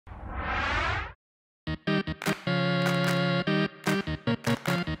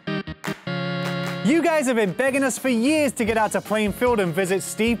You guys have been begging us for years to get out to Plainfield and visit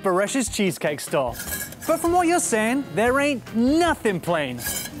Steve Buresh's cheesecake store. But from what you're saying, there ain't nothing plain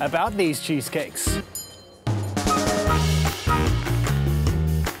about these cheesecakes.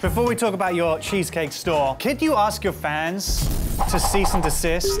 Before we talk about your cheesecake store, could you ask your fans to cease and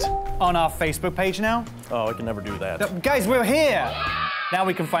desist on our Facebook page now? Oh, I can never do that. Guys, we're here! Now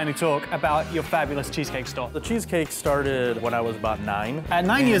we can finally talk about your fabulous cheesecake store. The cheesecake started when I was about 9. At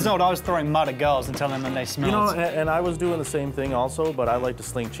 9 years old, I was throwing mud at girls and telling them they smelled. You know, and I was doing the same thing also, but I like to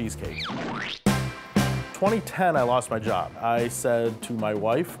sling cheesecake. 2010, I lost my job. I said to my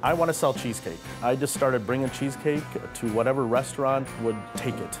wife, I want to sell cheesecake. I just started bringing cheesecake to whatever restaurant would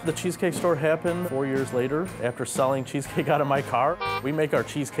take it. The cheesecake store happened 4 years later after selling cheesecake out of my car. We make our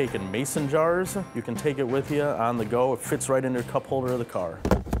cheesecake in mason jars. You can take it with you on the go. It fits right in your cup holder of the car.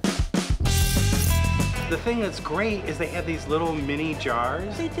 The thing that's great is they have these little mini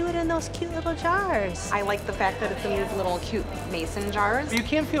jars. They do it in those cute little jars. I like the fact that it's in these little cute mason jars. You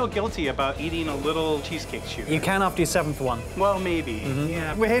can't feel guilty about eating a little cheesecake shoot. You can after your 7th one. Well, maybe.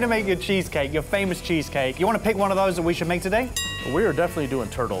 Yeah. We're here to make your cheesecake, your famous cheesecake. You want to pick one of those that we should make today? We are definitely doing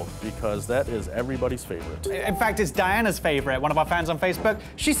turtle because that is everybody's favorite. In fact, it's Diana's favorite, one of our fans on Facebook.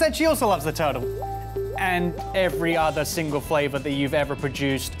 She said she also loves the turtle. And every other single flavor that you've ever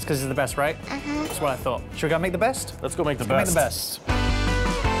produced. It's because it's the best, right? That's what I thought. Should we go make the best? Let's go make the Let's best. Go make the best.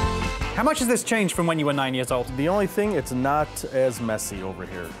 How much has this changed from when you were 9 years old? The only thing, it's not as messy over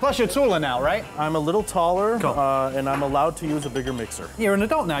here. Plus, you're taller now, right? I'm a little taller, Cool. And I'm allowed to use a bigger mixer. You're an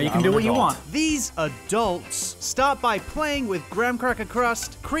adult now. You can I'm do an what you adult. want. These adults start by playing with graham cracker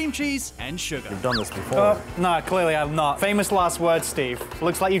crust, cream cheese, and sugar. You've done this before. No, clearly I've not. Famous last words, Steve.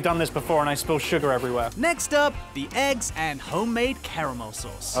 Looks like you've done this before and I spill sugar everywhere. Next up, the eggs and homemade caramel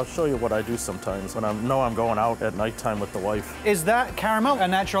sauce. I'll show you what I do sometimes when I know I'm going out at nighttime with the wife. Is that caramel a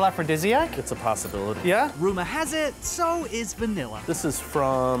natural aphrodisiac? It's a possibility. Yeah? Rumor has it, so is vanilla. This is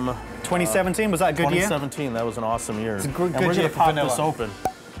from 2017. Was that a good year? 2017. That was an awesome year. It's a good and we're year gonna for pop vanilla. this open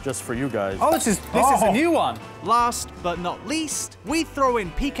just for you guys. Oh, this is a new one. Last but not least, we throw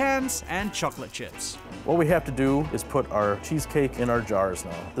in pecans and chocolate chips. What we have to do is put our cheesecake in our jars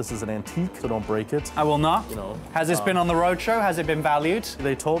now. This is an antique, so don't break it. I will not. You know, Has this been on the road show? Has it been valued?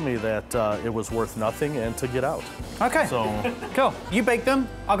 They told me that it was worth nothing and to get out. Okay. So Cool. You bake them,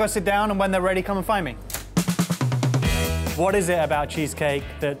 I'll go sit down, and when they're ready, come and find me. What is it about cheesecake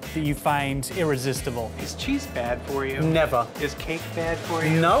that you find irresistible? Is cheese bad for you? Never. Is cake bad for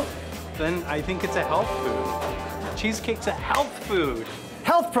you? No. Then I think it's a health food. Cheesecake's a health food.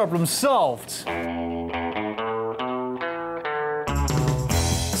 Health problem solved.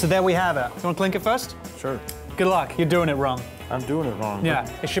 So there we have it. You want to clink it first? sure, Good luck. You're doing it wrong. I'm doing it wrong. Yeah,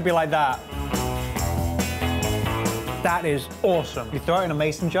 it should be like that. That is awesome. You throw it in a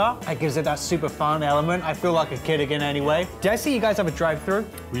mason jar, that gives it that super fun element. I feel like a kid again anyway. Did I see you guys have a drive-through?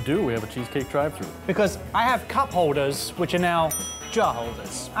 We do. We have a cheesecake drive-through. Because I have cup holders, which are now jar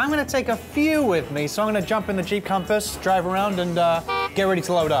holders. I'm gonna take a few with me, so I'm gonna jump in the Jeep Compass, drive around, and get ready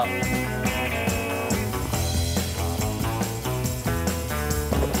to load up.